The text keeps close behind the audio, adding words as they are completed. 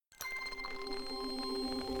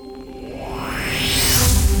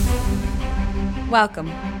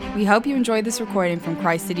Welcome. We hope you enjoyed this recording from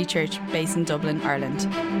Christ City Church, based in Dublin, Ireland.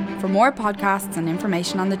 For more podcasts and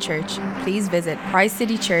information on the church, please visit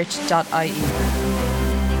christcitychurch.ie.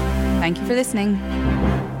 Thank you for listening.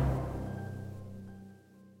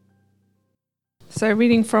 So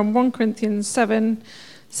reading from 1 Corinthians 7,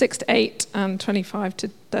 6-8 and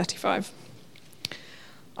 25-35.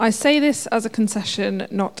 I say this as a concession,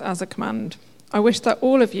 not as a command. I wish that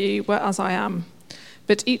all of you were as I am.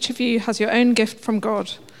 But each of you has your own gift from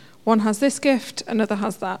God. One has this gift, another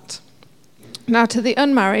has that. Now to the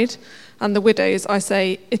unmarried and the widows I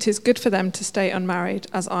say, it is good for them to stay unmarried,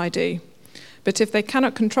 as I do. But if they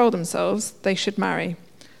cannot control themselves, they should marry.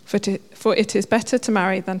 For it is better to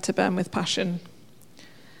marry than to burn with passion.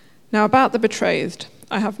 Now about the betrothed,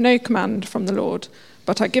 I have no command from the Lord,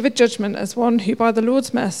 but I give a judgment as one who by the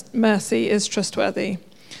Lord's mercy is trustworthy.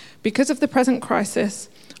 Because of the present crisis,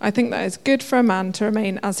 I think that it's good for a man to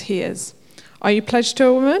remain as he is. Are you pledged to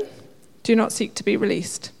a woman? Do not seek to be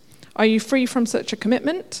released. Are you free from such a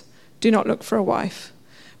commitment? Do not look for a wife.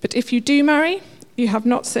 But if you do marry, you have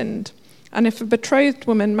not sinned. And if a betrothed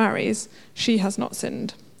woman marries, she has not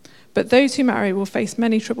sinned. But those who marry will face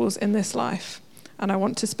many troubles in this life, and I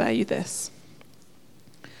want to spare you this.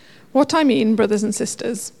 What I mean, brothers and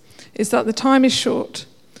sisters, is that the time is short.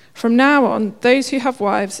 From now on, those who have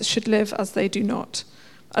wives should live as if they do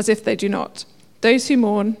not. Those who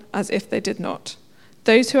mourn, as if they did not.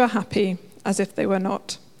 Those who are happy, as if they were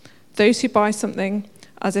not. Those who buy something,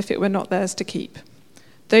 as if it were not theirs to keep.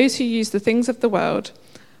 Those who use the things of the world,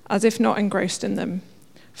 as if not engrossed in them.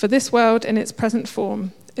 For this world, in its present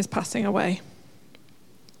form, is passing away.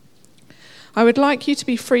 I would like you to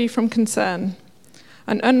be free from concern.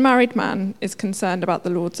 An unmarried man is concerned about the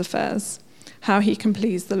Lord's affairs, how he can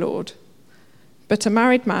please the Lord. But a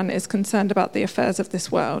married man is concerned about the affairs of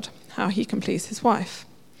this world, how he can please his wife,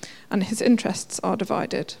 and his interests are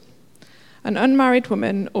divided. An unmarried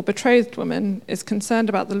woman or betrothed woman is concerned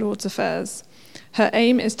about the Lord's affairs. Her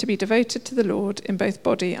aim is to be devoted to the Lord in both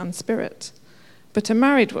body and spirit. But a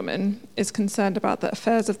married woman is concerned about the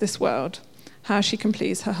affairs of this world, how she can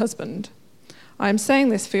please her husband. I am saying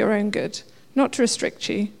this for your own good, not to restrict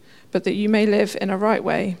you, but that you may live in a right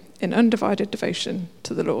way, in undivided devotion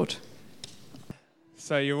to the Lord.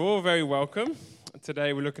 So you're all very welcome.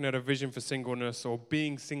 Today we're looking at a vision for singleness, or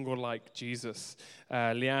being single like Jesus.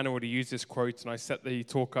 Leanne already used this quote, and I set the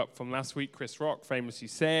talk up from last week. Chris Rock famously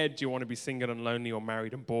said, do you want to be single and lonely, or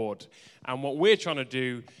married and bored? And what we're trying to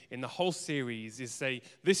do in the whole series is say,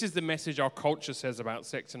 this is the message our culture says about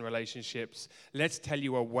sex and relationships. Let's tell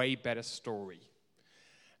you a way better story.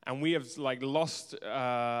 And we have lost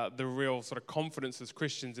the real sort of confidence as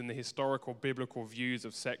Christians in the historical biblical views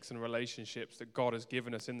of sex and relationships that God has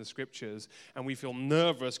given us in the scriptures. And we feel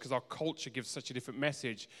nervous because our culture gives such a different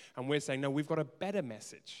message. And we're saying, no, we've got a better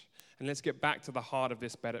message. And let's get back to the heart of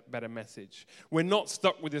this better message. We're not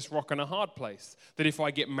stuck with this rock and a hard place, that if I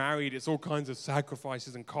get married, it's all kinds of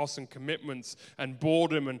sacrifices and costs and commitments and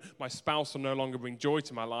boredom, and my spouse will no longer bring joy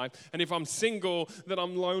to my life. And if I'm single, that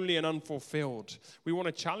I'm lonely and unfulfilled. We want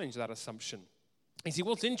to challenge that assumption. You see,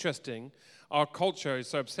 what's interesting, our culture is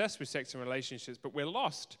so obsessed with sex and relationships, but we're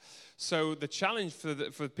lost. So the challenge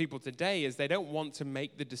for people today is they don't want to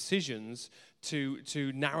make the decisions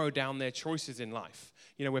to narrow down their choices in life.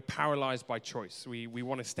 You know, we're paralyzed by choice. We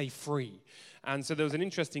want to stay free. And so there was an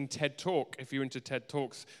interesting TED Talk, if you're into TED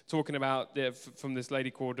Talks, talking about, from this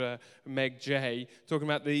lady called Meg Jay, talking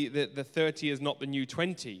about the 30 is not the new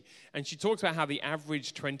 20. And she talks about how the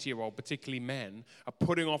average 20-year-old, particularly men, are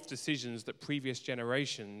putting off decisions that previous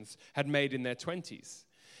generations had made in their 20s.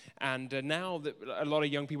 And now that a lot of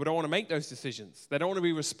young people don't want to make those decisions. They don't want to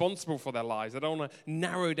be responsible for their lives. They don't want to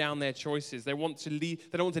narrow down their choices. They don't want to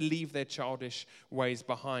leave their childish ways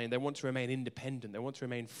behind. They want to remain independent. They want to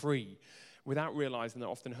remain free, without realizing they're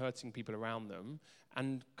often hurting people around them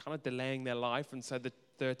and kind of delaying their life. And so the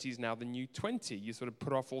 30 is now the new 20. You sort of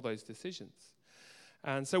put off all those decisions.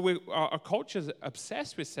 And so our culture's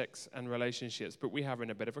obsessed with sex and relationships, but we have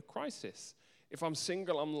in a bit of a crisis. If I'm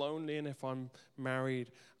single, I'm lonely, and if I'm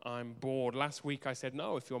married, I'm bored. Last week I said,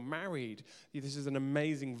 no, if you're married, this is an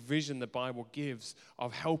amazing vision the Bible gives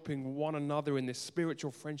of helping one another in this spiritual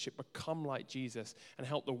friendship become like Jesus and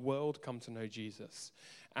help the world come to know Jesus.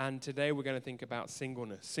 And today we're going to think about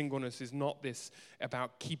singleness. Singleness is not this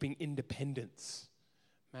about keeping independence.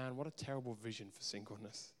 Man, what a terrible vision for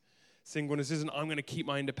singleness. Singleness isn't, I'm going to keep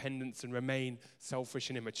my independence and remain selfish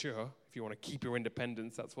and immature. If you want to keep your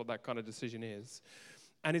independence, that's what that kind of decision is.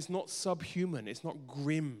 And it's not subhuman. It's not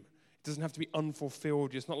grim. It doesn't have to be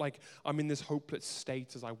unfulfilled. It's not like I'm in this hopeless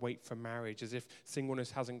state as I wait for marriage, as if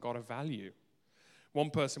singleness hasn't got a value. One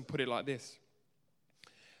person put it like this.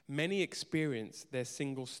 many experience their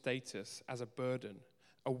single status as a burden,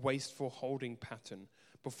 a wasteful holding pattern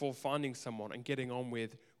before finding someone and getting on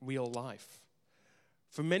with real life.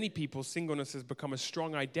 For many people, singleness has become a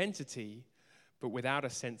strong identity, but without a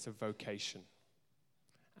sense of vocation.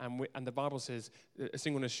 And the Bible says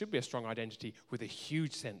singleness should be a strong identity with a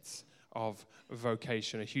huge sense of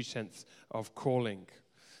vocation, a huge sense of calling.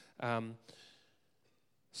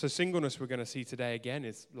 So singleness, we're going to see today again,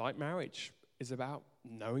 is like marriage, is about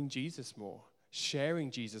knowing Jesus more, sharing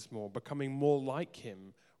Jesus more, becoming more like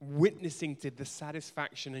him, witnessing to the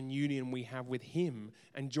satisfaction and union we have with him,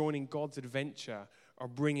 and joining God's adventure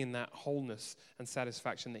of bringing that wholeness and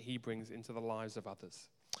satisfaction that he brings into the lives of others.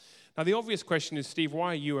 Now, the obvious question is, Steve,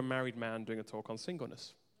 why are you, a married man, doing a talk on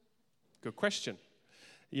singleness? Good question.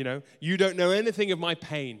 You don't know anything of my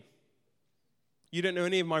pain. You don't know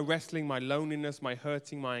any of my wrestling, my loneliness, my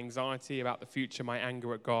hurting, my anxiety about the future, my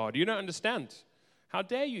anger at God. You don't understand. How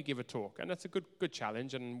dare you give a talk? And that's a good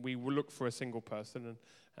challenge, and we will look for a single person,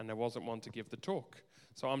 and there wasn't one to give the talk.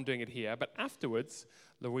 So I'm doing it here. But afterwards,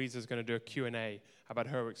 Louisa's going to do a Q&A about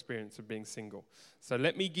her experience of being single. So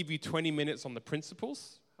let me give you 20 minutes on the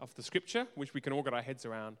principles of the scripture, which we can all get our heads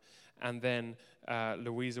around, and then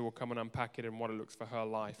Louisa will come and unpack it and what it looks for her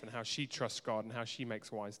life and how she trusts God and how she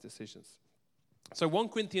makes wise decisions. So 1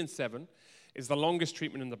 Corinthians 7 is the longest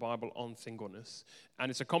treatment in the Bible on singleness, and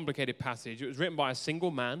it's a complicated passage. It was written by a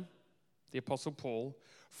single man, the Apostle Paul,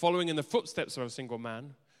 following in the footsteps of a single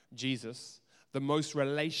man, Jesus, the most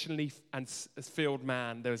relationally filled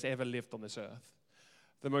man that has ever lived on this earth.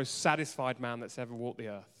 The most satisfied man that's ever walked the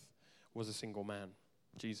earth was a single man,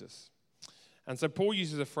 Jesus. And so Paul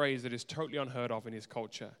uses a phrase that is totally unheard of in his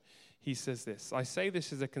culture. He says this, I say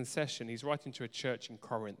this as a concession. He's writing to a church in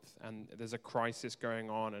Corinth, and there's a crisis going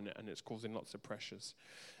on, and it's causing lots of pressures.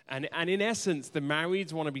 And in essence, the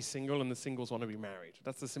marrieds want to be single, and the singles want to be married.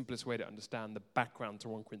 That's the simplest way to understand the background to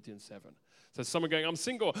 1 Corinthians 7. So someone going, I'm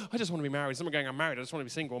single, I just want to be married. Someone going, I'm married, I just want to be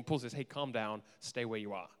single. And Paul says, hey, calm down, stay where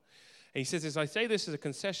you are. And he says this, I say this as a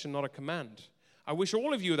concession, not a command. I wish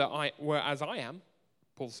all of you that I were as I am,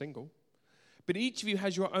 Paul's single, but each of you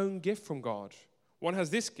has your own gift from God. One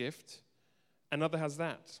has this gift, another has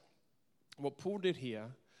that. What Paul did here,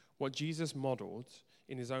 what Jesus modeled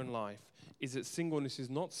in his own life, is that singleness is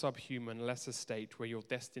not subhuman, lesser state where you're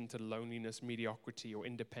destined to loneliness, mediocrity, or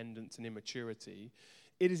independence and immaturity.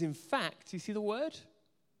 It is in fact, you see the word? Do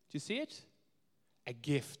you see it? A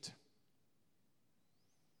gift.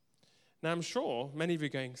 Now I'm sure many of you are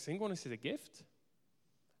going, singleness is a gift?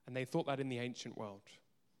 And they thought that in the ancient world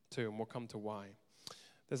too, and we'll come to why.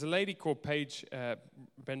 There's a lady called Paige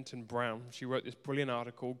Benton Brown. She wrote this brilliant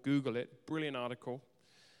article. Google it. Brilliant article.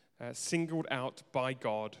 Singled out by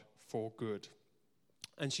God for good.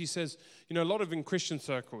 And she says, a lot of in Christian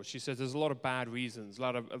circles, she says there's a lot of bad reasons, a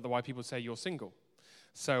lot of why people say you're single.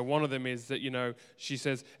 So one of them is that, she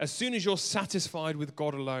says, as soon as you're satisfied with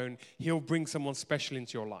God alone, he'll bring someone special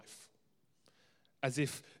into your life. As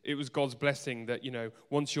if it was God's blessing that,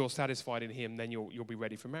 once you're satisfied in him, then you'll be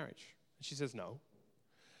ready for marriage. And she says, no.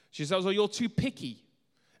 She says, you're too picky,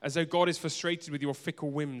 as though God is frustrated with your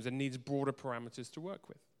fickle whims and needs broader parameters to work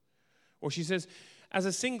with. Or she says, as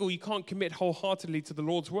a single, you can't commit wholeheartedly to the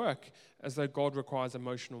Lord's work, as though God requires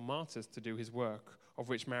emotional martyrs to do his work, of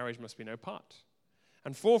which marriage must be no part.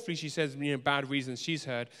 And fourthly, she says, bad reasons she's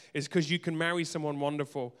heard, is because you can marry someone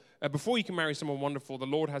wonderful. Before you can marry someone wonderful, the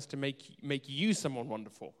Lord has to make you someone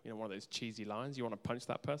wonderful. One of those cheesy lines. You want to punch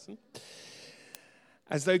that person?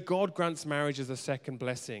 As though God grants marriage as a second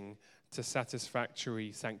blessing to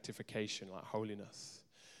satisfactory sanctification, like holiness.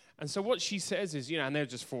 And so what she says is, and they're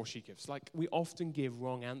just four she gives. Like, we often give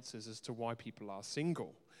wrong answers as to why people are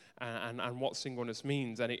single and what singleness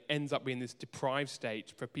means. And it ends up being this deprived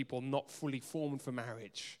state for people not fully formed for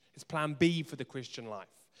marriage. It's plan B for the Christian life.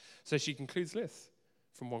 So she concludes this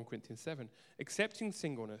from 1 Corinthians 7. Accepting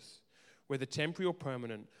singleness, whether temporary or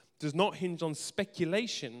permanent, does not hinge on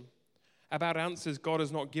speculation about answers God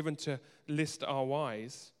has not given to list our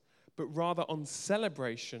whys, but rather on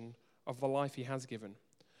celebration of the life he has given.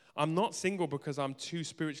 I'm not single because I'm too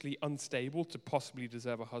spiritually unstable to possibly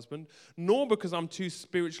deserve a husband, nor because I'm too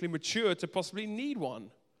spiritually mature to possibly need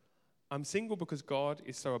one. I'm single because God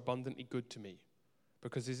is so abundantly good to me,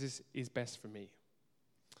 because this is best for me.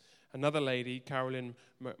 Another lady, Carolyn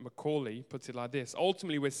McCauley, puts it like this.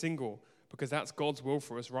 Ultimately, we're single because that's God's will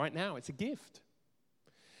for us right now. It's a gift.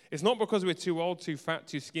 It's not because we're too old, too fat,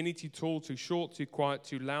 too skinny, too tall, too short, too quiet,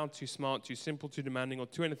 too loud, too smart, too simple, too demanding, or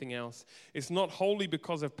too anything else. It's not wholly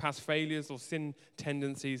because of past failures or sin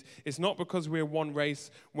tendencies. It's not because we're one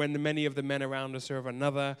race when many of the men around us are of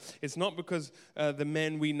another. It's not because the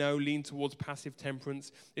men we know lean towards passive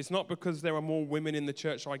temperance. It's not because there are more women in the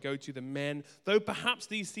church I go to than men. Though perhaps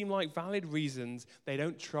these seem like valid reasons, they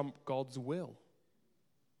don't trump God's will.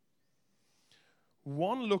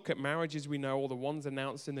 One look at marriages we know, or the ones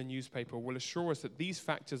announced in the newspaper, will assure us that these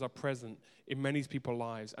factors are present in many people's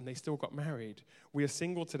lives, and they still got married. We are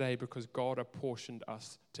single today because God apportioned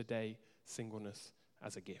us today singleness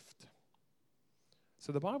as a gift.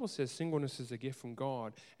 So the Bible says singleness is a gift from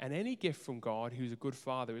God, and any gift from God, who's a good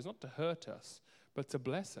father, is not to hurt us, but to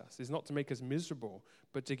bless us. It's not to make us miserable,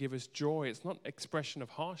 but to give us joy. It's not an expression of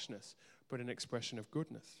harshness, but an expression of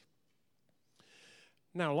goodness.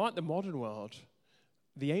 Now, like the modern world,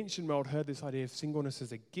 the ancient world heard this idea of singleness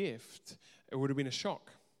as a gift. It would have been a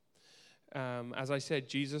shock. As I said,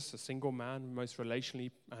 Jesus, a single man, most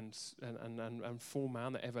relationally and full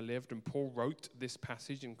man that ever lived, and Paul wrote this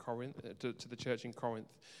passage in Corinth to the church in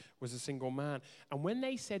Corinth, was a single man. And when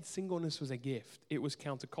they said singleness was a gift, it was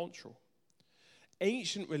countercultural.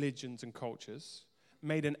 Ancient religions and cultures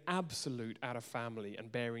made an absolute out of family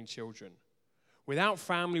and bearing children. Without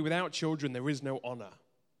family, without children, there is no honor.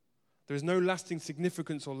 There is no lasting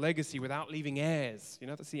significance or legacy without leaving heirs.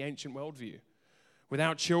 That's the ancient worldview.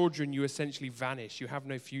 Without children, you essentially vanish. You have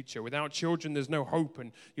no future. Without children, there's no hope,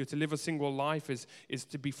 and you're to live a single life is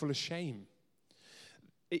to be full of shame.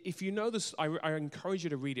 If you know this, I encourage you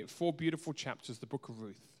to read it. 4 beautiful chapters, the book of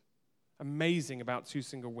Ruth. Amazing, about 2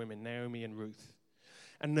 single women, Naomi and Ruth.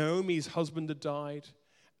 And Naomi's husband had died,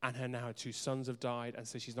 and her 2 sons have died, and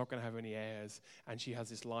so she's not going to have any heirs, and she has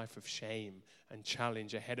this life of shame and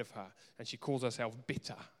challenge ahead of her, and she calls herself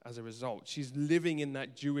bitter as a result. She's living in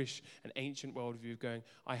that Jewish and ancient worldview, going,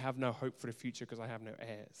 I have no hope for the future because I have no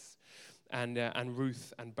heirs. And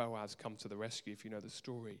Ruth and Boaz come to the rescue, if you know the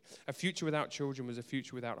story. A future without children was a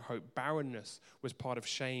future without hope. Barrenness was part of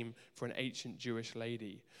shame for an ancient Jewish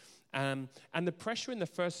lady. And the pressure in the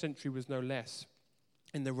first century was no less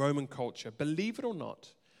in the Roman culture. Believe it or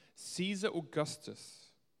not, Caesar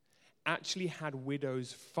Augustus actually had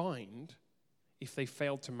widows fined if they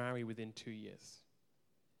failed to marry within 2 years.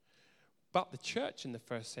 But the church in the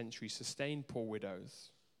first century sustained poor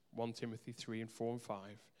widows, 1 Timothy 3 and 4 and 5,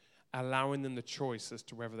 allowing them the choice as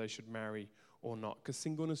to whether they should marry or not, because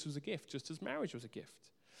singleness was a gift, just as marriage was a gift.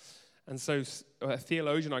 And so a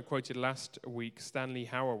theologian I quoted last week, Stanley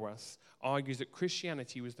Hauerwas, argues that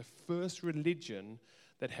Christianity was the first religion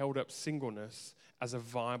that held up singleness as a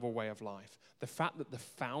viable way of life. The fact that the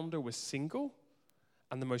founder was single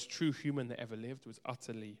and the most true human that ever lived was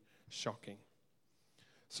utterly shocking.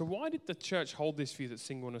 So why did the church hold this view that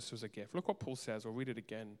singleness was a gift? Look what Paul says. I'll read it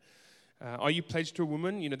again. Are you pledged to a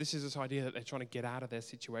woman? This is this idea that they're trying to get out of their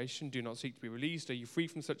situation. Do not seek to be released. Are you free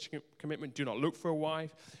from such commitment? Do not look for a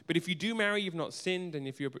wife. But if you do marry, you've not sinned. And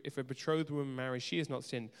if a betrothed woman marries, she has not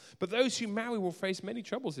sinned. But those who marry will face many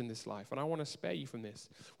troubles in this life. And I want to spare you from this.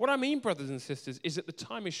 What I mean, brothers and sisters, is that the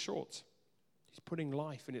time is short. He's putting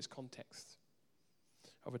life in its context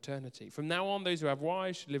of eternity. From now on, those who have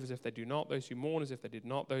wives should live as if they do not, those who mourn as if they did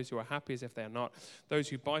not, those who are happy as if they are not, those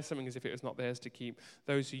who buy something as if it was not theirs to keep,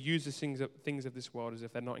 those who use the things of this world as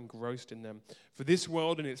if they're not engrossed in them. For this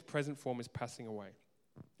world in its present form is passing away.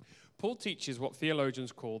 Paul teaches what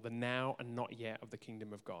theologians call the now and not yet of the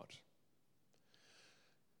kingdom of God.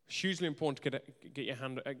 It's hugely important to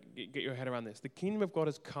get your head around this. The kingdom of God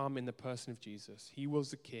has come in the person of Jesus. He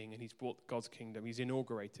was the king, and he's brought God's kingdom. He's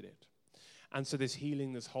inaugurated it. And so there's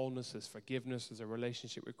healing, there's wholeness, there's forgiveness, there's a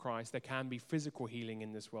relationship with Christ. There can be physical healing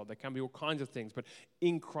in this world. There can be all kinds of things. But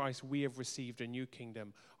in Christ, we have received a new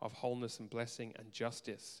kingdom of wholeness and blessing and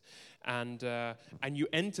justice. And you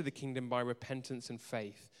enter the kingdom by repentance and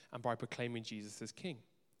faith and by proclaiming Jesus as king.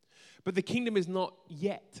 But the kingdom is not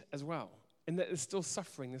yet as well. In that there's still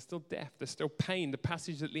suffering, there's still death, there's still pain. The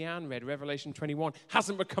passage that Leanne read, Revelation 21,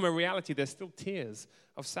 hasn't become a reality. There's still tears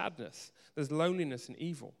of sadness. There's loneliness and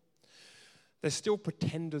evil. There's still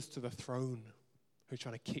pretenders to the throne who are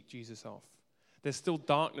trying to kick Jesus off. There's still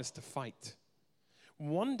darkness to fight.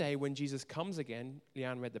 One day when Jesus comes again,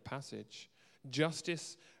 Leanne read the passage,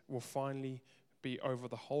 justice will finally be over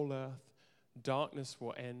the whole earth. Darkness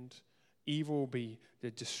will end. Evil will be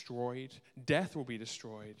destroyed. Death will be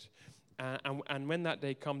destroyed. And when that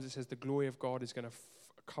day comes, it says the glory of God is going to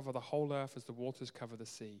cover the whole earth as the waters cover the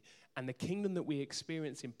sea. And the kingdom that we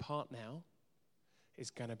experience in part now is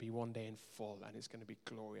going to be one day in full, and it's going to be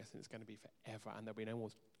glorious, and it's going to be forever, and there'll be no more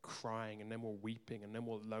crying, and no more weeping, and no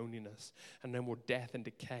more loneliness, and no more death and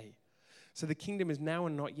decay. So the kingdom is now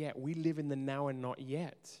and not yet. We live in the now and not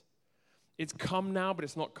yet. It's come now, but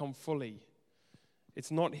it's not come fully.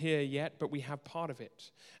 It's not here yet, but we have part of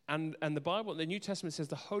it. And the Bible, the New Testament says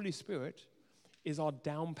the Holy Spirit is our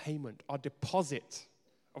down payment, our deposit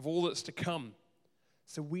of all that's to come.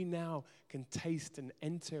 So we now can taste and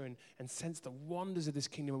enter and sense the wonders of this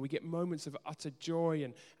kingdom, and we get moments of utter joy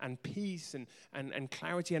and peace and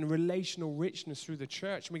clarity and relational richness through the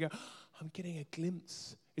church. And we go, I'm getting a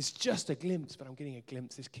glimpse. It's just a glimpse, but I'm getting a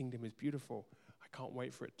glimpse. This kingdom is beautiful. I can't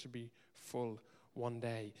wait for it to be full one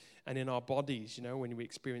day. And in our bodies, you know, when we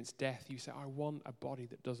experience death, you say, I want a body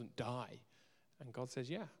that doesn't die. And God says,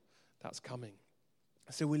 yeah, that's coming.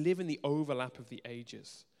 So we live in the overlap of the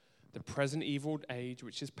ages. The present evil age,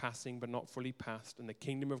 which is passing but not fully past, and the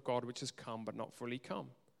kingdom of God, which has come but not fully come.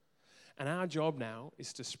 And our job now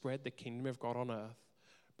is to spread the kingdom of God on earth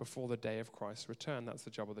before the day of Christ's return. That's the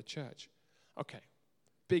job of the church. Okay,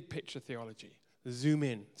 big picture theology. Zoom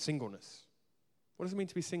in, singleness. What does it mean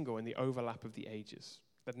to be single in the overlap of the ages,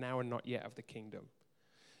 the now and not yet of the kingdom?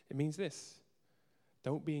 It means this: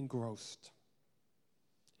 don't be engrossed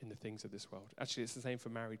in the things of this world. Actually, it's the same for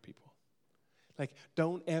married people. Like,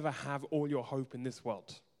 don't ever have all your hope in this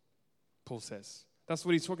world, Paul says. That's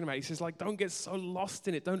what he's talking about. He says, like, don't get so lost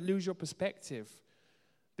in it. Don't lose your perspective.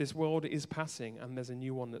 This world is passing, and there's a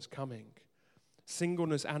new one that's coming.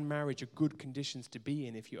 Singleness and marriage are good conditions to be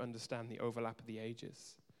in if you understand the overlap of the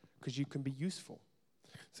ages, because you can be useful.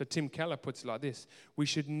 So Tim Keller puts it like this: we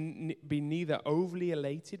should be neither overly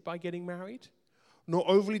elated by getting married, nor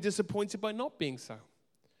overly disappointed by not being so.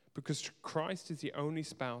 Because Christ is the only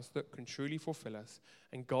spouse that can truly fulfill us,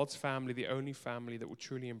 and God's family the only family that will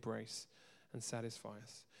truly embrace and satisfy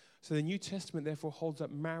us. So the New Testament therefore holds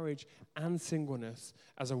up marriage and singleness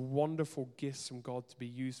as a wonderful gift from God to be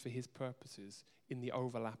used for his purposes in the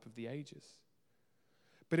overlap of the ages.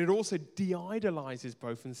 But it also de-idolizes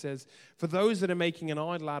both and says, for those that are making an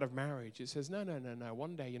idol out of marriage, it says, no,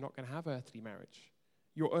 one day you're not going to have earthly marriage.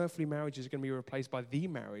 Your earthly marriage is going to be replaced by the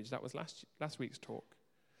marriage. That was last week's talk.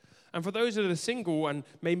 And for those that are single and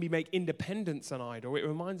maybe make independence an idol, it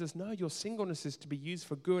reminds us, no, your singleness is to be used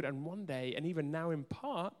for good, and one day, and even now in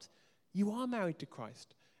part, you are married to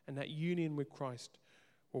Christ, and that union with Christ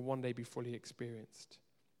will one day be fully experienced.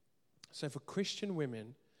 So for Christian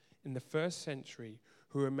women in the first century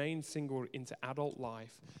who remained single into adult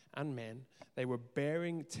life, and men, they were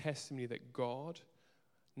bearing testimony that God,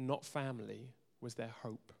 not family, was their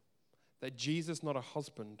hope. That Jesus, not a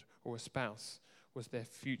husband or a spouse, was their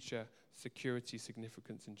future security,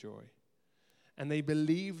 significance, and joy. And they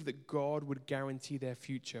believed that God would guarantee their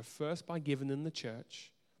future, first by giving them the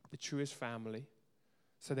church, the truest family,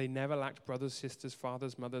 so they never lacked brothers, sisters,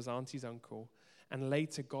 fathers, mothers, aunties, uncle. And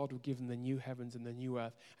later, God would give them the new heavens and the new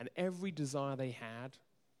earth. And every desire they had,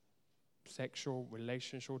 sexual,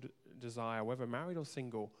 relational desire, whether married or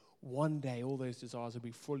single, one day all those desires will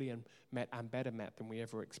be fully met and better met than we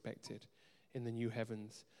ever expected in the new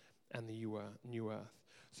heavens and the new earth.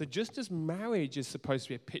 So just as marriage is supposed to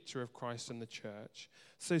be a picture of Christ and the church,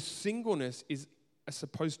 so singleness is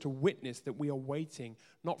supposed to witness that we are waiting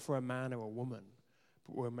not for a man or a woman,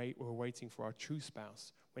 but we're waiting for our true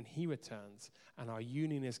spouse when he returns and our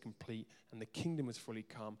union is complete and the kingdom is fully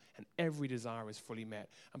come and every desire is fully met.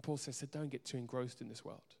 And Paul says, so don't get too engrossed in this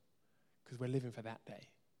world, because we're living for that day.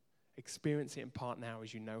 Experience it in part now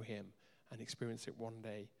as you know him, and experience it one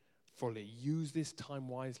day fully. Use this time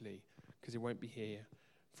wisely, because it won't be here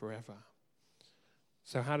forever.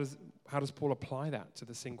 So how does Paul apply that to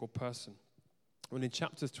the single person? Well, in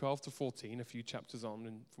chapters 12 to 14, a few chapters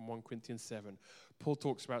on from 1 Corinthians 7, Paul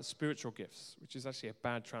talks about spiritual gifts, which is actually a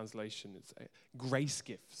bad translation. It's grace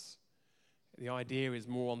gifts. The idea is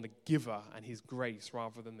more on the giver and his grace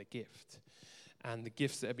rather than the gift, and the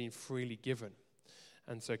gifts that have been freely given.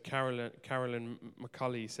 And so Carolyn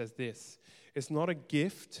McCulley says this: it's not a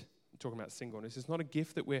gift, talking about singleness, it's not a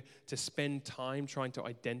gift that we're to spend time trying to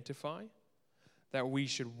identify, that we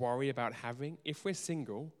should worry about having. If we're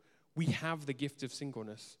single, we have the gift of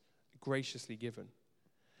singleness graciously given.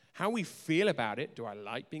 How we feel about it, do I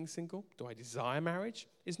like being single? Do I desire marriage?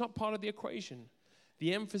 Is not part of the equation.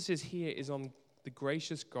 The emphasis here is on the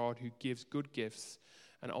gracious God who gives good gifts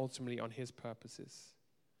and ultimately on his purposes.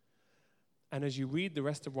 And as you read the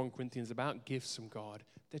rest of 1 Corinthians about gifts from God,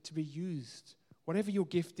 they're to be used. Whatever your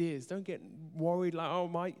gift is, don't get worried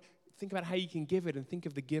like, think about how you can give it, and think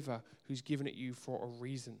of the giver who's given it you for a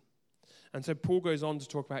reason. And so Paul goes on to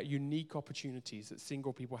talk about unique opportunities that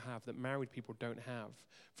single people have, that married people don't have,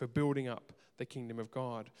 for building up the kingdom of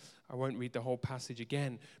God. I won't read the whole passage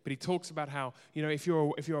again, but he talks about how, if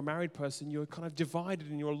you're a married person, you're kind of divided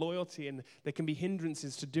in your loyalty, and there can be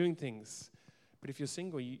hindrances to doing things. But if you're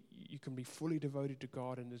single, you can be fully devoted to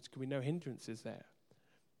God, and there can be no hindrances there.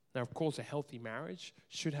 Now, of course, a healthy marriage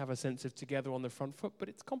should have a sense of together on the front foot, but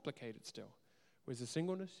it's complicated still. Whereas a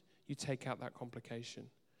singleness, you take out that complication.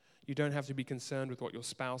 You don't have to be concerned with what your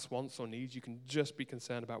spouse wants or needs. You can just be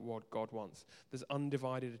concerned about what God wants. There's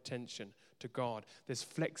undivided attention to God. There's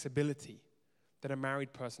flexibility that a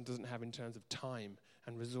married person doesn't have in terms of time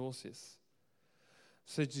and resources.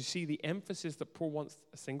 So do you see the emphasis that Paul wants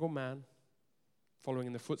a single man, following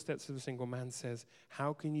in the footsteps of a single man, says,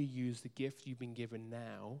 how can you use the gift you've been given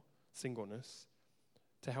now, singleness,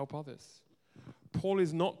 to help others? Paul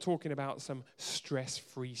is not talking about some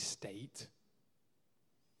stress-free state.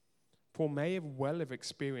 Paul may have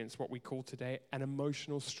experienced what we call today an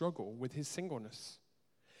emotional struggle with his singleness.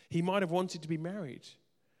 He might have wanted to be married,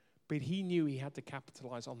 but he knew he had to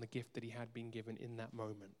capitalize on the gift that he had been given in that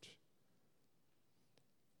moment.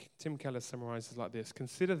 Tim Keller summarizes like this: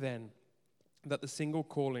 consider then that the single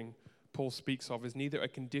calling Paul speaks of is neither a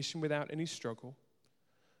condition without any struggle,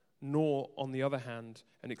 nor, on the other hand,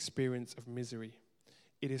 an experience of misery.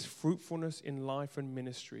 It is fruitfulness in life and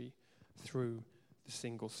ministry through the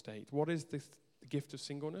single state. What is the gift of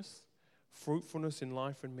singleness? Fruitfulness in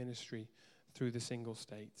life and ministry through the single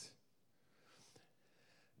state.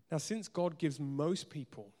 Now, since God gives most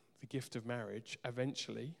people the gift of marriage,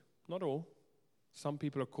 eventually, not all, some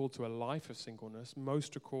people are called to a life of singleness.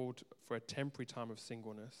 Most are called for a temporary time of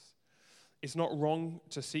singleness. It's not wrong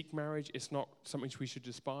to seek marriage. It's not something we should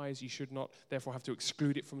despise. You should not, therefore, have to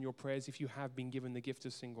exclude it from your prayers if you have been given the gift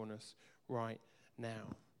of singleness right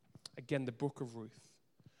now. Again, the book of Ruth.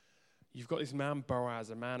 You've got this man Boaz,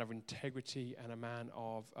 a man of integrity and a man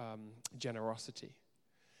of generosity,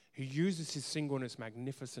 who uses his singleness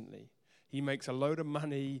magnificently. He makes a load of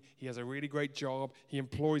money, he has a really great job, he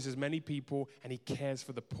employs as many people, and he cares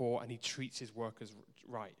for the poor, and he treats his workers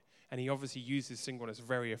right. And he obviously uses singleness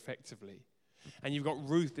very effectively. And you've got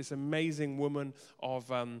Ruth, this amazing woman of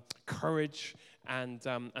courage and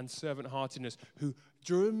servant-heartedness, who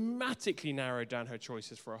dramatically narrowed down her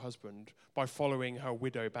choices for a husband by following her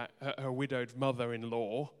widowed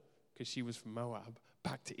mother-in-law, because she was from Moab,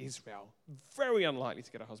 back to Israel. Very unlikely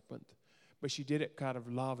to get a husband. But she did it out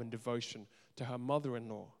of love and devotion to her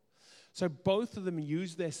mother-in-law. So both of them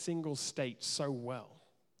used their single state so well.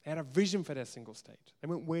 They had a vision for their single state. They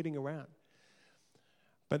weren't waiting around.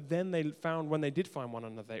 But then they found, when they did find one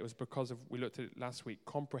another, it was because of, we looked at it last week,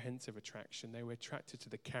 comprehensive attraction. They were attracted to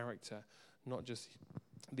the character, not just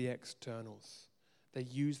the externals. They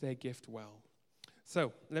used their gift well.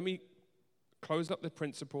 So let me close up the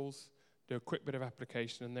principles, do a quick bit of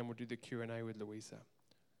application, and then we'll do the Q&A with Louisa.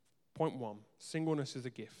 Point 1, singleness is a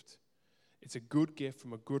gift. It's a good gift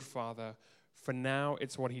from a good Father. For now,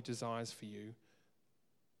 it's what he desires for you.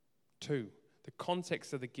 2, the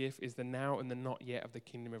context of the gift is the now and the not yet of the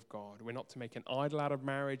kingdom of God. We're not to make an idol out of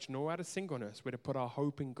marriage, nor out of singleness. We're to put our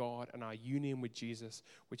hope in God and our union with Jesus,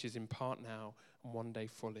 which is in part now and one day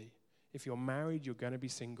fully. If you're married, you're going to be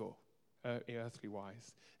single, earthly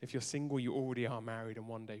wise. If you're single, you already are married and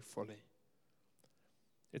one day fully.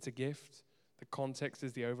 It's a gift. The context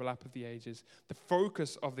is the overlap of the ages. The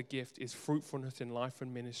focus of the gift is fruitfulness in life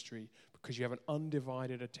and ministry, because you have an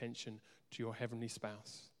undivided attention to your heavenly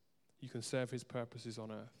spouse. You can serve his purposes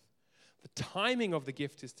on earth. The timing of the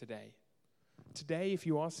gift is today. Today, if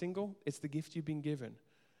you are single, it's the gift you've been given.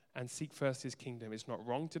 And seek first his kingdom. It's not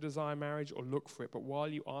wrong to desire marriage or look for it, but while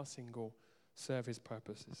you are single, serve his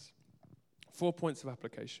purposes. 4 points of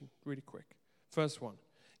application, really quick. First one,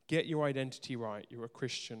 get your identity right. You're a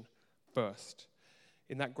Christian first.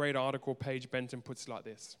 In that great article, Paige Benton puts it like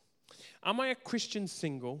this: am I a Christian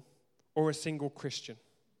single or a single Christian?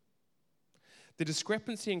 The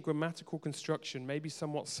discrepancy in grammatical construction may be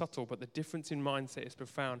somewhat subtle, but the difference in mindset is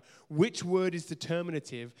profound. Which word is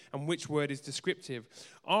determinative and which word is descriptive?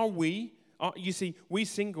 You see, we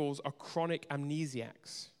singles are chronic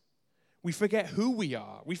amnesiacs. We forget who we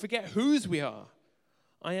are. We forget whose we are.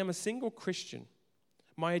 I am a single Christian.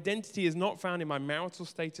 My identity is not found in my marital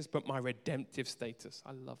status, but my redemptive status.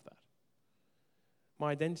 I love that.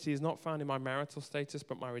 My identity is not found in my marital status,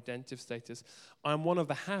 but my redemptive status. I'm one of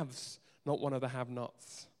the haves, not one of the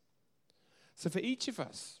have-nots. So for each of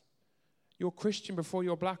us, you're Christian before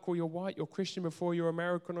you're black or you're white. You're Christian before you're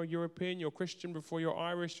American or European. You're Christian before you're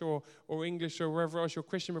Irish or English or wherever else. You're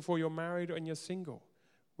Christian before you're married and you're single.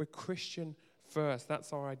 We're Christian first.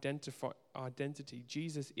 That's our identity.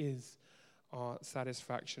 Jesus is our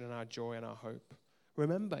satisfaction and our joy and our hope.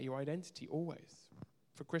 Remember your identity always,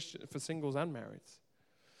 for singles and marrieds.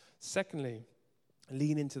 Secondly,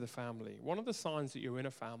 lean into the family. One of the signs that you're in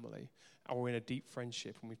a family or in a deep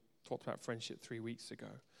friendship, and we talked about friendship 3 weeks ago,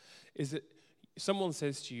 is that someone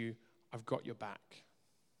says to you, I've got your back.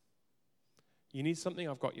 You need something,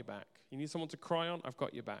 I've got your back. You need someone to cry on, I've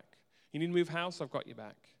got your back. You need to move house, I've got your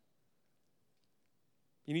back.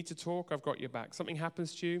 You need to talk, I've got your back. Something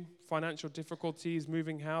happens to you, financial difficulties,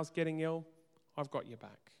 moving house, getting ill, I've got your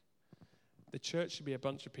back. The church should be a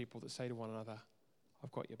bunch of people that say to one another,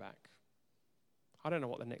 I've got your back. I don't know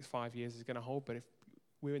what the next 5 years is going to hold, but if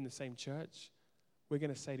we're in the same church, we're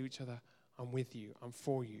going to say to each other, I'm with you, I'm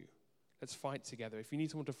for you. Let's fight together. If you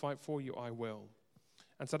need someone to fight for you, I will.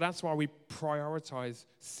 And so that's why we prioritize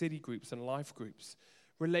city groups and life groups.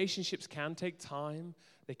 Relationships can take time.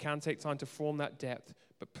 They can take time to form that depth,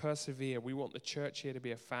 but persevere. We want the church here to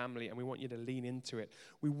be a family, and we want you to lean into it.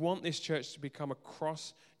 We want this church to become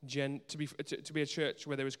to be a church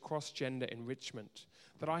where there is cross-gender enrichment.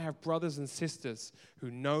 That I have brothers and sisters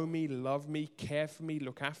who know me, love me, care for me,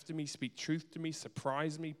 look after me, speak truth to me,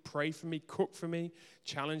 surprise me, pray for me, cook for me,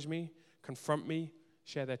 challenge me, confront me,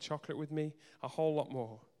 share their chocolate with me, a whole lot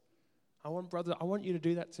more. I want you to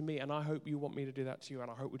do that to me, and I hope you want me to do that to you,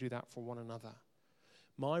 and I hope we do that for one another.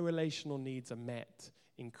 My relational needs are met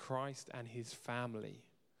in Christ and his family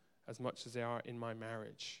as much as they are in my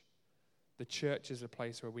marriage. The church is a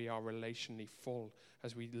place where we are relationally full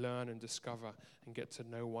as we learn and discover and get to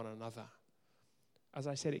know one another. As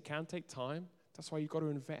I said, it can take time. That's why you've got to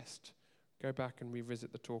invest. Go back and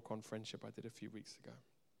revisit the talk on friendship I did a few weeks ago.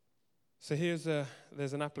 So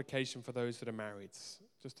there's an application for those that are married.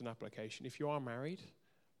 Just an application. If you are married,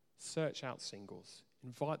 search out singles.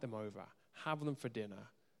 Invite them over. Have them for dinner.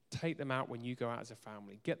 Take them out when you go out as a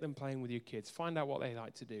family. Get them playing with your kids. Find out what they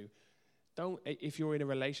like to do. If you're in a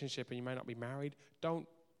relationship and you may not be married, don't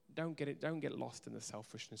get lost in the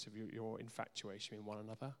selfishness of your infatuation with one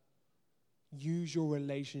another. Use your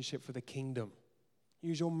relationship for the kingdom.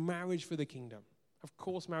 Use your marriage for the kingdom. Of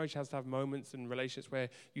course, marriage has to have moments and relationships where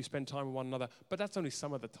you spend time with one another, but that's only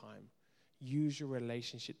some of the time. Use your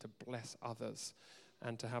relationship to bless others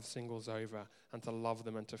and to have singles over and to love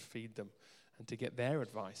them and to feed them and to get their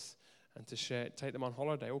advice and to take them on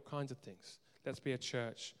holiday, all kinds of things. Let's be a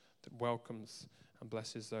church that welcomes and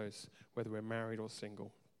blesses those, whether we're married or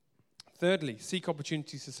single. Thirdly, seek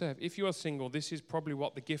opportunities to serve. If you are single, this is probably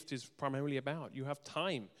what the gift is primarily about. You have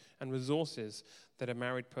time and resources that a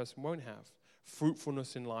married person won't have.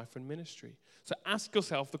 Fruitfulness in life and ministry. So ask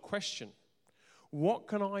yourself the question, what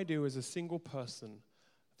can I do as a single person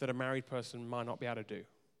that a married person might not be able to do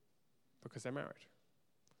because they're married?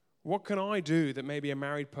 What can I do that maybe a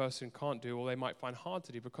married person can't do or they might find hard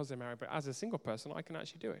to do because they're married, but as a single person, I can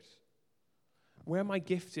actually do it? Where am I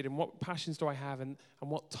gifted and what passions do I have and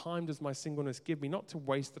what time does my singleness give me? Not to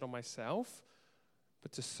waste it on myself,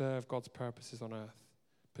 but to serve God's purposes on earth.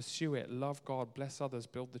 Pursue it, love God, bless others,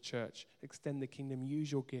 build the church, extend the kingdom,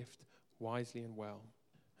 use your gift wisely and well.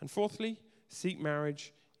 And fourthly, seek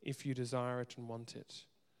marriage if you desire it and want it.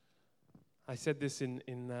 I said this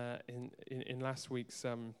in last week's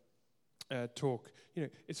talk. You know,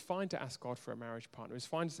 it's fine to ask God for a marriage partner. It's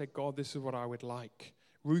fine to say, God, this is what I would like.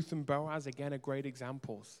 Ruth and Boaz, again, are great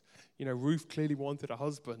examples. You know, Ruth clearly wanted a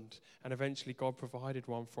husband, and eventually God provided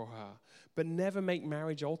one for her. But never make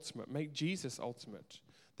marriage ultimate. Make Jesus ultimate.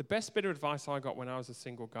 The best bit of advice I got when I was a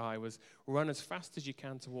single guy was run as fast as you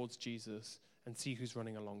can towards Jesus and see who's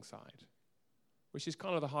running alongside, which is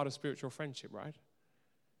kind of the heart of spiritual friendship, right?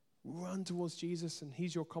 Run towards Jesus, and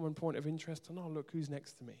he's your common point of interest. And look, who's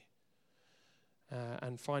next to me?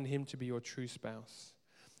 And find him to be your true spouse.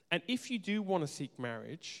 And if you do want to seek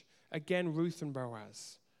marriage, again, Ruth and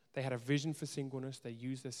Boaz, they had a vision for singleness. They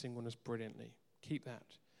used their singleness brilliantly. Keep that.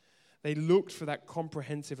 They looked for that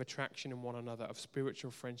comprehensive attraction in one another of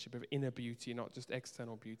spiritual friendship, of inner beauty, not just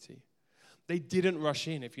external beauty. They didn't rush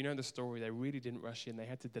in. If you know the story, they really didn't rush in. They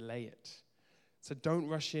had to delay it. So don't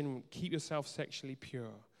rush in. Keep yourself sexually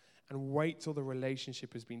pure and wait till the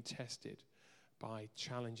relationship has been tested by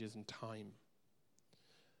challenges and time.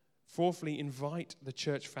 Fourthly, invite the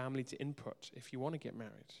church family to input if you want to get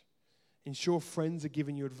married. Ensure friends are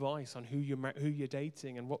giving you advice on who you're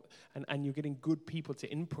dating and you're getting good people to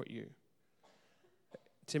input you.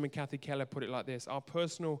 Tim and Kathy Keller put it like this: our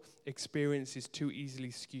personal experience is too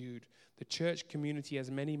easily skewed. The church community has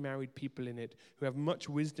many married people in it who have much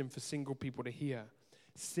wisdom for single people to hear.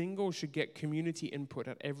 Singles should get community input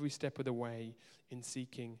at every step of the way in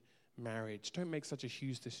seeking marriage. Don't make such a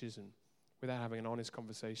huge decision without having an honest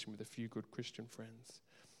conversation with a few good Christian friends.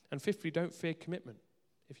 And fifthly, don't fear commitment.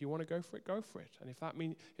 If you want to go for it. And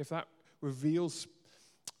if that reveals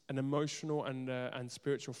an emotional and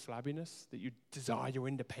spiritual flabbiness, that you desire your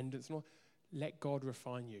independence and all, let God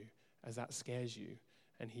refine you as that scares you,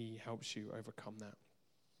 and he helps you overcome that.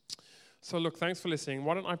 So look, thanks for listening.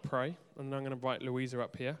 Why don't I pray, and I'm going to invite Louisa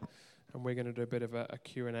up here, and we're going to do a bit of a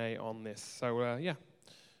Q&A on this. So if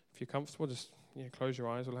you're comfortable, just close your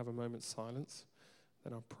eyes. We'll have a moment's silence.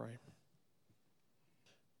 Then I'll pray.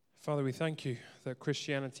 Father, we thank you that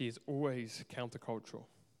Christianity is always countercultural.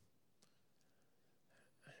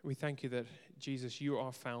 We thank you that, Jesus, you,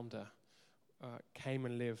 our founder, came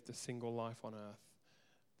and lived a single life on earth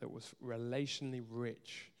that was relationally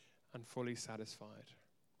rich and fully satisfied.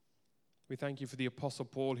 We thank you for the Apostle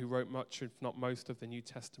Paul, who wrote much, if not most, of the New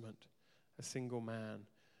Testament, a single man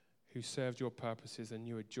who served your purposes and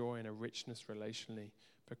knew a joy and a richness relationally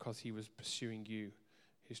because he was pursuing you,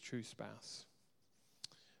 his true spouse.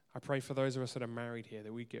 I pray for those of us that are married here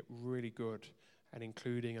that we get really good at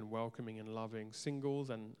including and welcoming and loving singles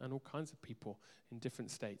and all kinds of people in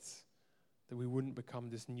different states, that we wouldn't become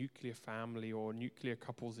this nuclear family or nuclear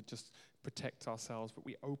couples that just protect ourselves, but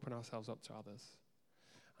we open ourselves up to others.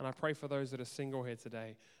 And I pray for those that are single here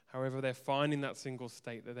today, however they're finding that single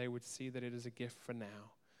state, that they would see that it is a gift for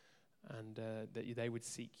now, and that they would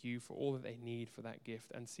seek you for all that they need for that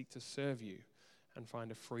gift and seek to serve you and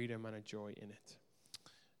find a freedom and a joy in it.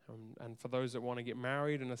 And for those that want to get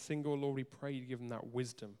married and are single, Lord, we pray you give them that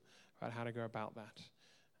wisdom about how to go about that.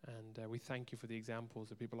 And we thank you for the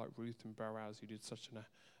examples of people like Ruth and Boaz, who did such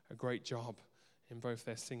a great job in both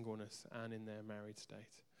their singleness and in their married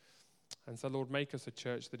state. And so, Lord, make us a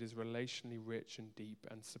church that is relationally rich and deep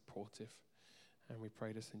and supportive. And we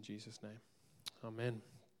pray this in Jesus' name. Amen.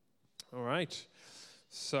 All right.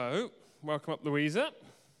 So, welcome up, Louisa.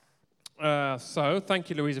 Thank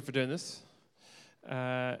you, Louisa, for doing this.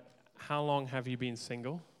 How long have you been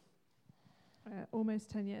single? Almost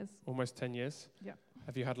 10 years. Almost 10 years? Yeah.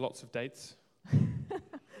 Have you had lots of dates?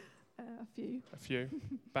 A few. A few.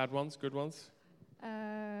 Bad ones, good ones?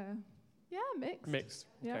 Yeah, mixed. Mixed.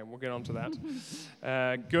 Yeah. Okay, we'll get on to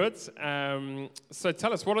that. Good. So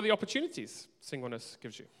tell us, what are the opportunities singleness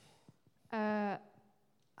gives you?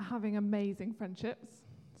 Having amazing friendships.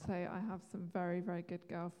 So I have some very, very good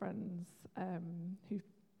girlfriends who've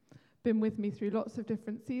been with me through lots of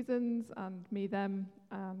different seasons, and me them,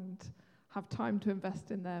 and have time to invest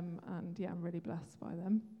in them, and I'm really blessed by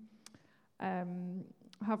them.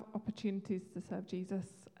 Have opportunities to serve Jesus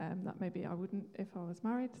that maybe I wouldn't if I was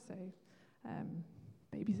married, so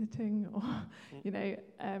babysitting or,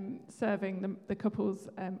 serving the couples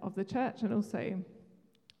of the church, and also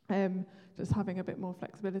just having a bit more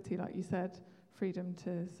flexibility, like you said, freedom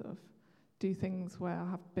to sort of do things where I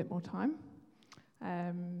have a bit more time.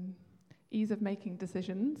 Ease of making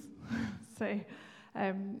decisions. So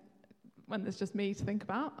when there's just me to think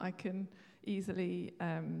about, I can easily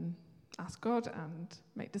ask God and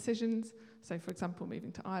make decisions. So, for example,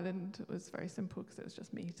 moving to Ireland was very simple because it was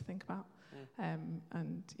just me to think about, and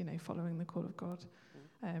following the call of God.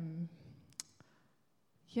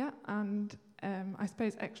 I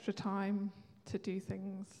suppose extra time to do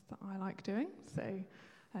things that I like doing. So,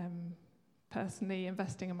 personally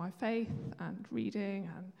investing in my faith and reading,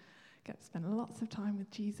 and get to spend lots of time with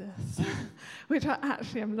Jesus, which I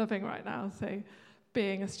actually am loving right now. So,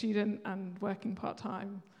 being a student and working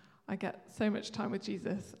part-time, I get so much time with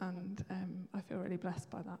Jesus, and I feel really blessed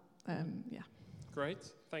by that.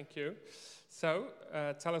 Great, thank you. So,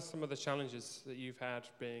 tell us some of the challenges that you've had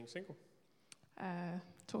being single.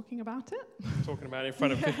 Talking about it. Talking about it in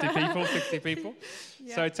front of 50 people, 60 people.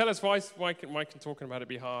 Yeah. So tell us, why can talking about it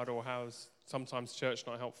be hard, or how is sometimes church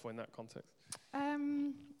not helpful in that context?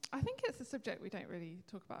 I think it's a subject we don't really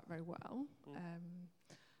talk about very well.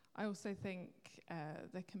 I also think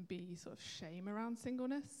there can be sort of shame around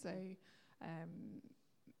singleness. So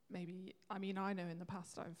I know in the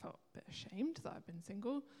past I've felt a bit ashamed that I've been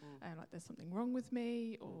single, like there's something wrong with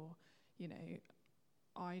me, or,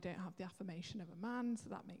 I don't have the affirmation of a man, so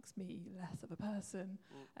that makes me less of a person.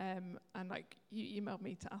 And like you emailed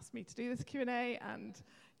me to ask me to do this Q&A, and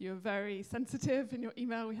you were very sensitive in your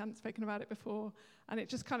email. We hadn't spoken about it before, and it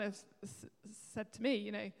just kind of said to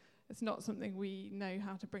me, it's not something we know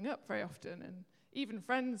how to bring up very often, and even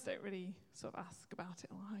friends don't really sort of ask about it.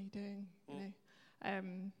 Oh, how are you doing?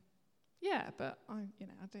 But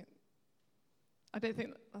I don't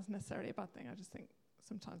think that's necessarily a bad thing. I just think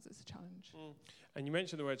sometimes it's a challenge. And you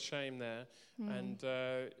mentioned the word shame there, and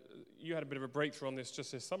you had a bit of a breakthrough on this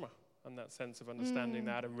just this summer, and that sense of understanding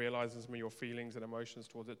that and realizing some of your feelings and emotions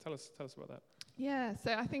towards it. Tell us about that. Yeah,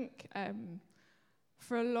 so I think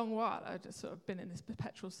for a long while I've just sort of been in this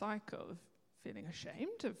perpetual cycle of feeling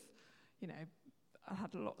ashamed of, I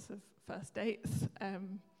had lots of first dates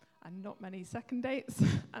and not many second dates.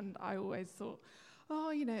 And I always thought,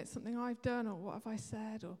 it's something I've done, or what have I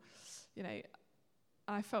said? Or,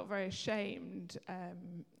 I felt very ashamed.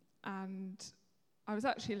 And I was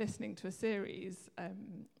actually listening to a series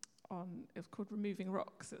it was called Removing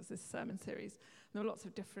Rocks. It was this sermon series. And there were lots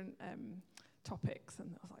of different topics, and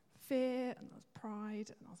there was like fear, and there was pride,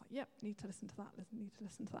 and I was like, yep, need to listen to that.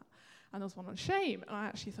 And there was one on shame, and I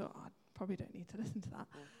actually thought, I probably don't need to listen to that.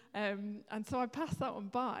 And so I passed that one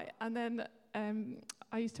by. And then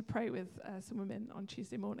I used to pray with some women on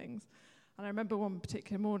Tuesday mornings, and I remember one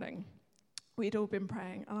particular morning, we'd all been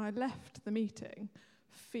praying, and I left the meeting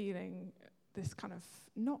feeling this kind of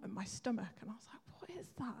knot in my stomach, and I was like, what is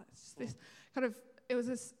that? It's just this kind of, it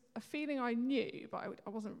was a feeling I knew, but I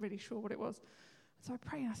wasn't really sure what it was. So I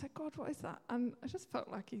prayed, and I said, God, what is that? And I just felt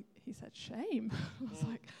like he said shame. I was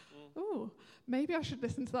like, oh, maybe I should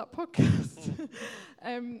listen to that podcast.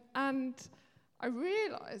 And I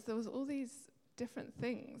realised there was all these different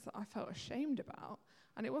things that I felt ashamed about,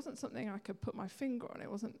 and it wasn't something I could put my finger on.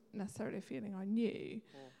 It wasn't necessarily a feeling I knew.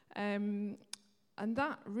 And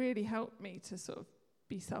that really helped me to sort of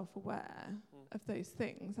be self-aware of those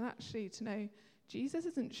things, and actually to know Jesus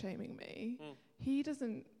isn't shaming me. He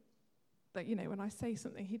doesn't, when I say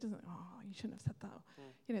something, he doesn't, you shouldn't have said that.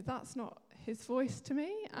 That's not his voice to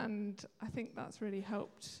me, and I think that's really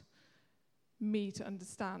helped me to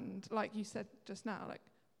understand, like you said just now, like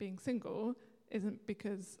being single isn't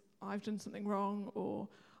because I've done something wrong, or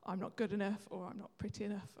I'm not good enough, or I'm not pretty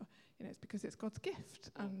enough. Or, it's because it's God's gift,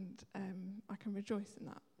 and I can rejoice in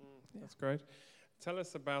that. That's great. Tell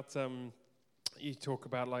us about, you talk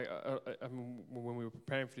about, when we were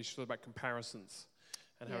preparing for this, you talked about comparisons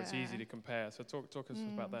and how it's easy to compare. So talk us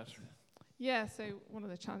about that. Yeah, so one of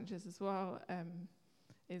the challenges as well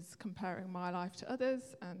is comparing my life to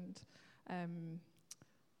others, and I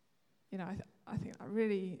think that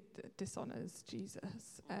really dishonours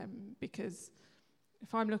Jesus, because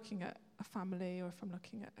if I'm looking at a family, or if I'm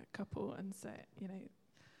looking at a couple and saying,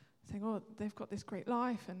 oh, they've got this great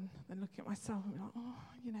life, and then looking at myself and be like, I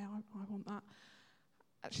want that.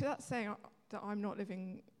 Actually, that's saying that I'm not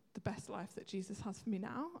living the best life that Jesus has for me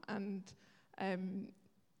now, and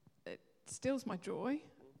it steals my joy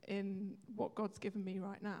in what God's given me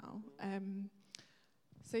right now. I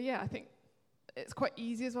think it's quite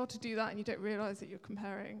easy as well to do that, and you don't realise that you're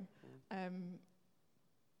comparing.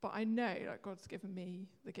 But I know that God's given me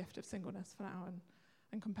the gift of singleness for now,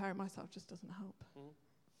 and comparing myself just doesn't help.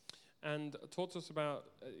 And talk to us about,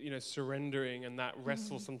 surrendering and that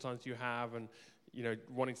wrestle sometimes you have, and,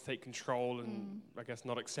 wanting to take control and, I guess,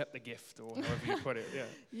 not accept the gift, or however you put it.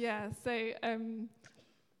 Yeah. So,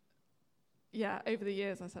 over the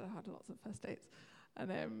years, I said I had lots of first dates.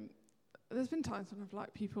 And there's been times when I've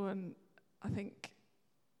liked people, and I think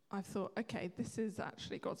I've thought, okay, this is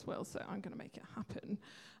actually God's will, so I'm going to make it happen.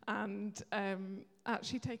 And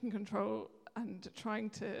actually taking control and trying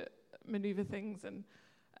to maneuver things, and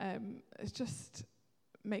it just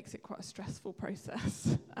makes it quite a stressful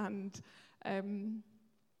process. And,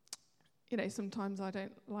 sometimes I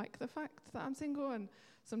don't like the fact that I'm single, and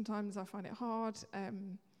sometimes I find it hard.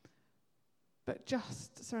 But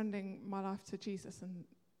just surrendering my life to Jesus and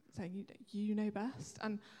saying, you know best.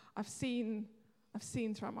 And I've seen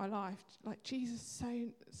throughout my life, like, Jesus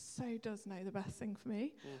so does know the best thing for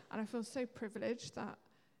me. And I feel so privileged that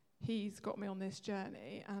he's got me on this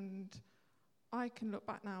journey, and I can look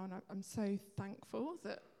back now, and I'm so thankful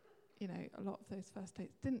that, a lot of those first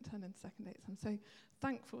dates didn't turn into second dates. I'm so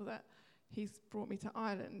thankful that he's brought me to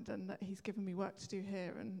Ireland, and that he's given me work to do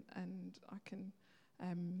here, and I can,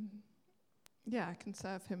 I can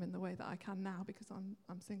serve him in the way that I can now, because I'm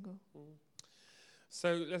single.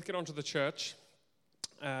 So let's get on to the church.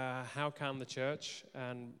 How can the church,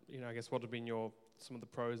 and I guess what have been some of the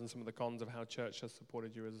pros and some of the cons of how church has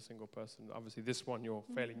supported you as a single person? Obviously, this one you're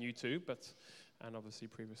fairly new to, and obviously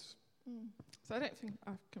previous. So I don't think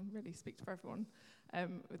I can really speak for everyone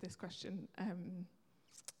with this question,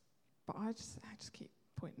 but I just keep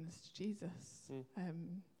pointing this to Jesus.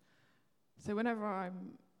 So whenever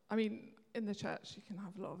in the church, you can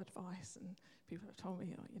have a lot of advice, and people have told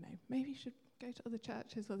me, maybe you should go to other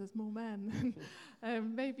churches where there's more men.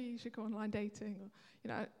 Maybe you should go online dating. Or,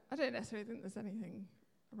 I don't necessarily think there's anything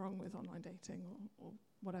wrong with online dating or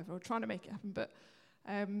whatever, or trying to make it happen. But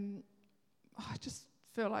I just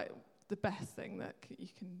feel like the best thing that you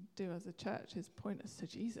can do as a church is point us to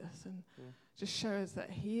Jesus, and just show us that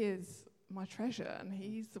he is my treasure, and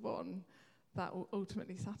he's the one that will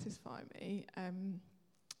ultimately satisfy me. And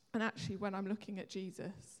actually, when I'm looking at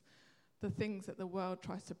Jesus, the things that the world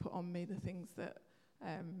tries to put on me, the things that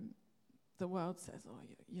the world says, oh,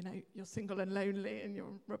 you're single and lonely and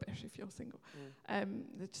you're rubbish if you're single.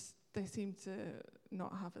 They seem to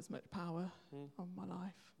not have as much power on my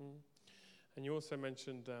life. And you also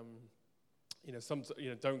mentioned,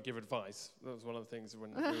 don't give advice. That was one of the things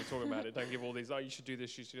when we were talking about it. Don't give all these, you should do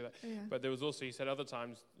this, you should do that. Yeah. But there was also, you said other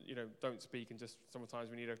times, don't speak, and just sometimes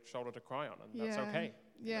we need a shoulder to cry on, and that's okay.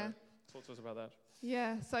 Yeah. Talk to us about that.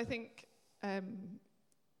 Yeah. So I think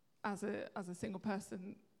as a single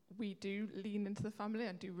person, we do lean into the family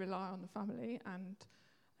and do rely on the family. And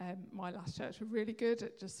my last church were really good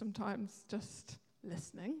at sometimes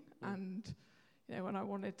listening. And when I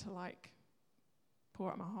wanted to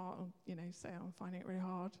pour out my heart and say I'm finding it really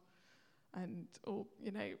hard, or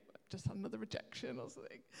just had another rejection or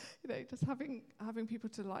something, just having people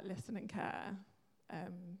to listen and care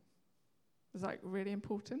was really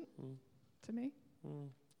important to me.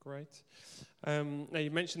 Great. Now you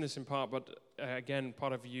mentioned this in part, but again,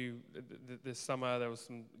 part of you this summer there was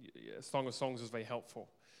Song of Songs was very helpful,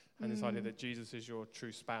 and this idea that Jesus is your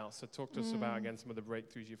true spouse. So talk to us about again some of the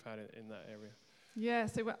breakthroughs you've had in that area. Yeah,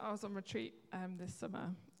 so I was on retreat this summer,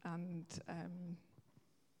 and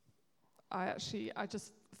I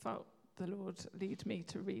just felt the Lord lead me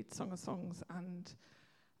to read Song of Songs, and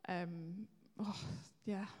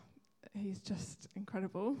he's just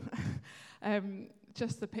incredible.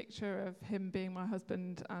 Just the picture of him being my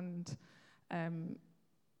husband, and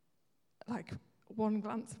one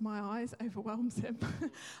glance of my eyes overwhelms him.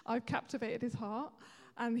 I've captivated his heart,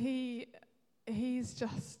 and he's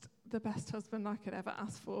just the best husband I could ever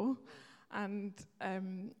ask for. And I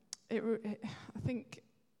think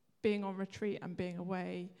being on retreat and being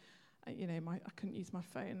away, I couldn't use my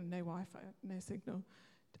phone, and no Wi-Fi, no signal,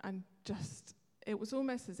 and it was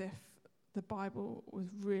almost as if the Bible was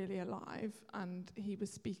really alive and he was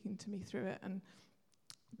speaking to me through it. And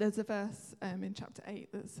there's a verse in chapter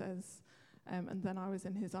 8 that says, and then I was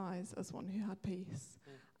in his eyes as one who had peace.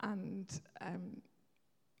 And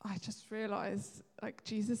I just realized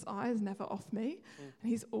Jesus' eyes never off me, and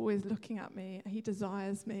he's always looking at me. He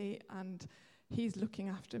desires me, and he's looking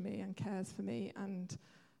after me and cares for me, and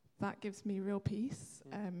that gives me real peace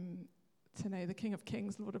to know the King of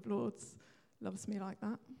Kings, Lord of Lords loves me like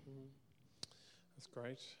that. That's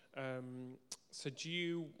great. So do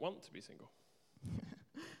you want to be single?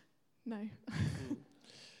 No.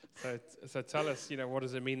 So tell us, what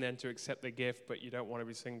does it mean then to accept the gift, but you don't want to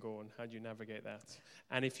be single, and how do you navigate that?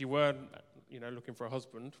 And if you were, looking for a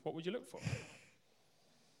husband, what would you look for?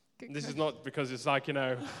 This is not because it's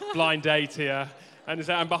blind date here, and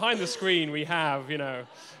behind the screen we have,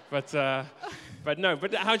 but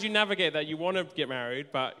how do you navigate that? You want to get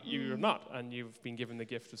married, but you're not, and you've been given the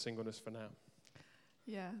gift of singleness for now.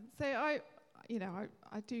 Yeah. So I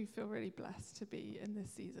do feel really blessed to be in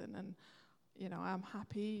this season, and I am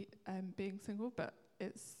happy being single, but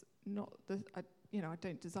it's not I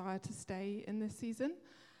don't desire to stay in this season.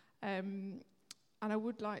 And I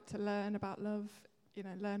would like to learn about love,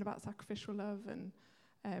 learn about sacrificial love, and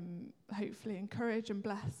hopefully encourage and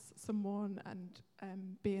bless someone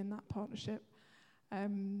and be in that partnership.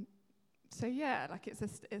 So yeah,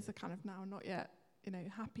 it's a kind of now and not yet,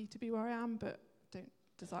 happy to be where I am, but don't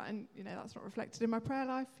desire, and that's not reflected in my prayer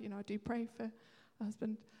life. I do pray for a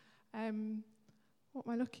husband. What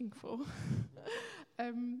am I looking for?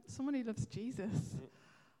 Someone who loves Jesus.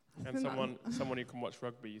 And someone who can watch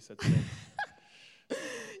rugby, you said today.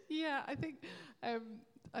 Yeah, I think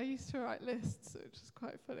I used to write lists, which is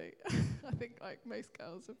quite funny. I think most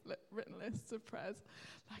girls have written lists of prayers,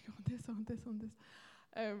 on this, on this, on this.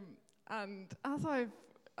 And as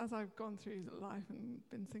I've gone through life and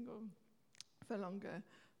been single for longer,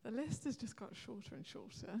 the list has just got shorter and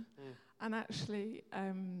shorter. And actually,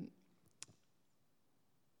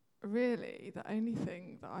 really, the only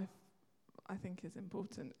thing that I think is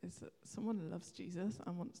important is that someone loves Jesus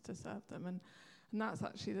and wants to serve them, and that's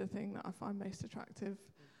actually the thing that I find most attractive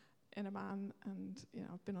in a man. And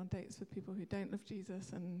I've been on dates with people who don't love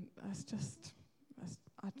Jesus, and I just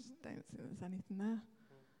don't think there's anything there.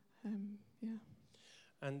 Yeah.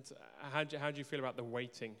 And how do you feel about the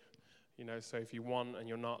waiting? So if you want and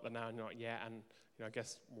you're not, then now you're not yet. And I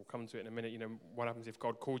guess we'll come to it in a minute. What happens if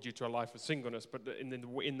God called you to a life of singleness? But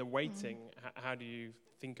in the waiting, how do you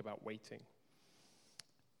think about waiting?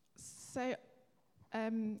 So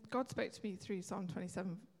God spoke to me through Psalm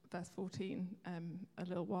 27, verse 14, a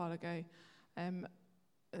little while ago.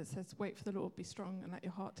 It says, "Wait for the Lord, be strong, and let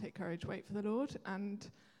your heart take courage. Wait for the Lord." And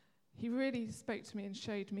he really spoke to me and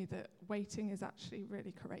showed me that waiting is actually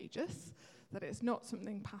really courageous, that it's not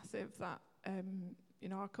something passive that,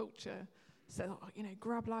 our culture says,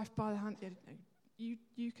 grab life by the hand.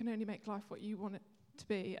 You can only make life what you want it to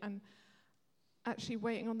be. And actually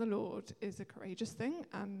waiting on the Lord is a courageous thing,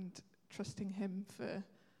 and trusting him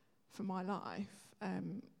for my life,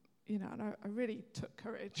 and I really took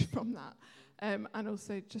courage from that. And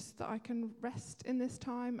also just that I can rest in this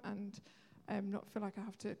time and not feel like I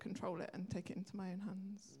have to control it and take it into my own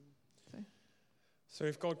hands. So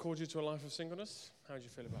if God called you to a life of singleness, how do you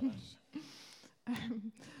feel about that?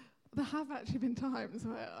 There have actually been times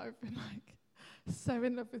where I've been so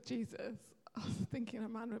in love with Jesus. I was thinking a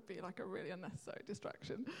man would be a really unnecessary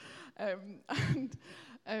distraction. I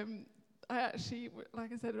actually,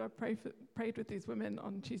 like I said, I prayed with these women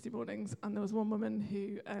on Tuesday mornings, and there was one woman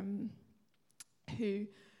who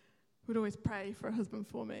would always pray for a husband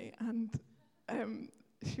for me, and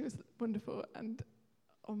she was wonderful. And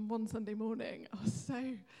on one Sunday morning, I was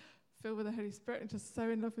so filled with the Holy Spirit and just so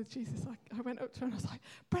in love with Jesus. I went up to her and I was like,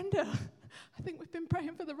 Brenda, I think we've been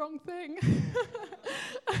praying for the wrong thing.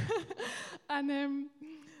 And,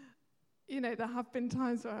 there have been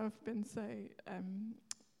times where I've been so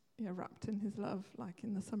wrapped in his love, like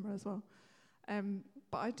in the summer as well.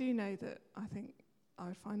 But I do know that I think I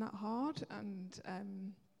would find that hard,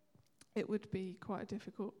 and it would be quite a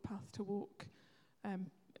difficult path to walk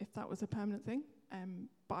if that was a permanent thing.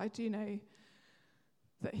 But I do know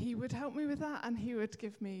that he would help me with that, and he would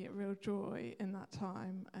give me real joy in that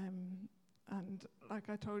time. And like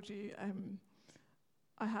I told you,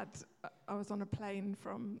 I was on a plane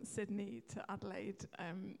from Sydney to Adelaide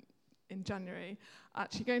in January,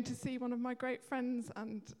 actually going to see one of my great friends,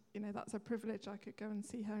 and that's a privilege. I could go and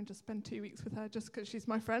see her and just spend 2 weeks with her just because she's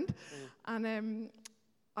my friend. And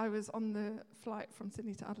I was on the flight from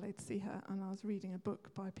Sydney to Adelaide to see her, and I was reading a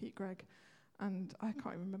book by Pete Greig, and I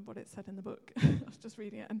can't even remember what it said in the book. I was just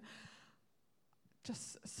reading it and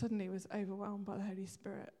just suddenly was overwhelmed by the Holy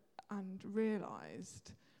Spirit and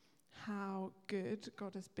realised how good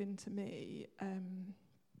God has been to me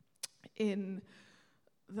in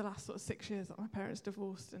the last sort of 6 years that my parents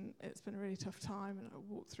divorced, and it's been a really tough time, and I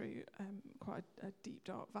walked through quite a deep,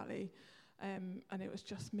 dark valley, and it was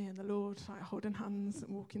just me and the Lord, holding hands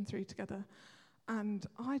and walking through together. And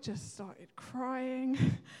I just started crying,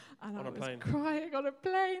 and I was crying on a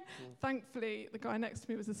plane. Thankfully, the guy next to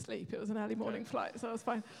me was asleep. It was an early morning flight, so I was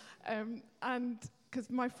fine. And because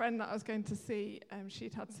my friend that I was going to see,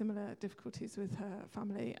 she'd had similar difficulties with her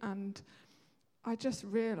family, and I just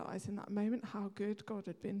realised in that moment how good God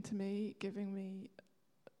had been to me, giving me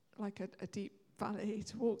a deep valley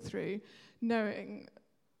to walk through, knowing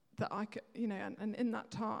that I could, and in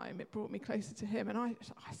that time it brought me closer to him. And I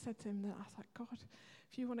said to him that I was like, God,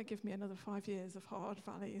 if you want to give me another 5 years of hard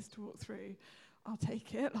valleys to walk through, I'll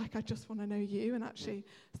take it. I just want to know you. And actually,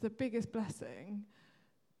 it's the biggest blessing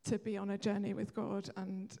to be on a journey with God.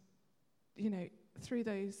 And, through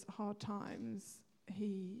those hard times,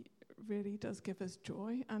 he really does give us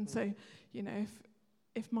joy. And so,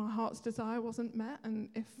 if my heart's desire wasn't met, and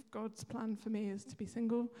if God's plan for me is to be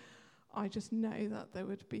single, I just know that there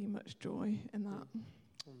would be much joy in that.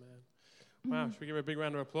 Oh, man. Wow, should we give her a big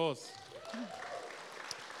round of applause?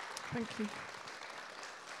 Thank you.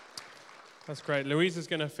 That's great. Louise is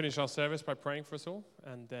going to finish our service by praying for us all,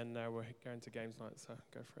 and then we're going to games night, so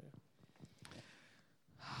go for it.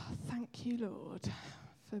 Thank you, Lord,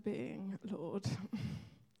 for being Lord.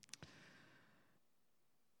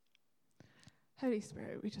 Holy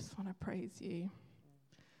Spirit, we just want to praise you.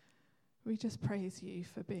 We just praise you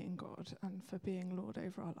for being God and for being Lord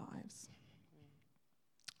over our lives.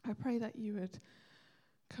 I pray that you would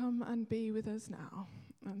come and be with us now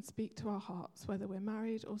and speak to our hearts, whether we're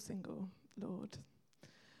married or single, Lord.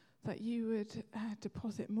 That you would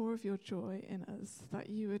deposit more of your joy in us, that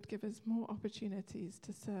you would give us more opportunities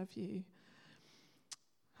to serve you.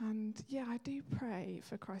 And I do pray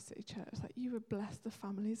for Christ City Church that you would bless the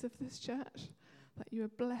families of this church, that you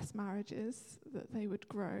would bless marriages, that they would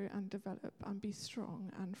grow and develop and be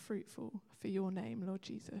strong and fruitful for your name, Lord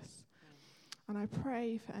Jesus. And I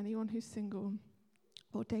pray for anyone who's single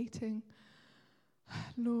or dating,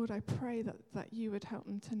 Lord, I pray that you would help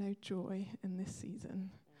them to know joy in this season,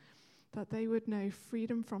 that they would know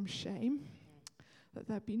freedom from shame, that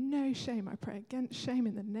there'd be no shame. I pray against shame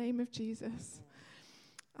in the name of Jesus.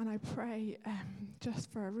 And I pray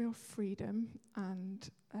just for a real freedom and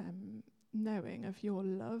knowing of your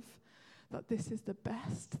love, that this is the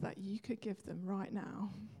best that you could give them right now.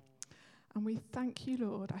 And we thank you,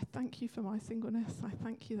 Lord. I thank you for my singleness. I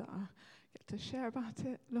thank you that I get to share about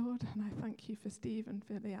it, Lord. And I thank you for Steve and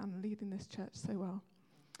for Leanne leading this church so well.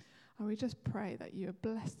 And we just pray that you would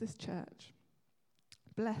bless this church,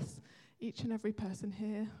 bless each and every person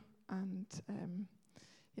here, and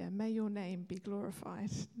may your name be glorified,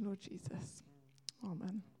 Lord Jesus.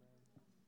 Amen.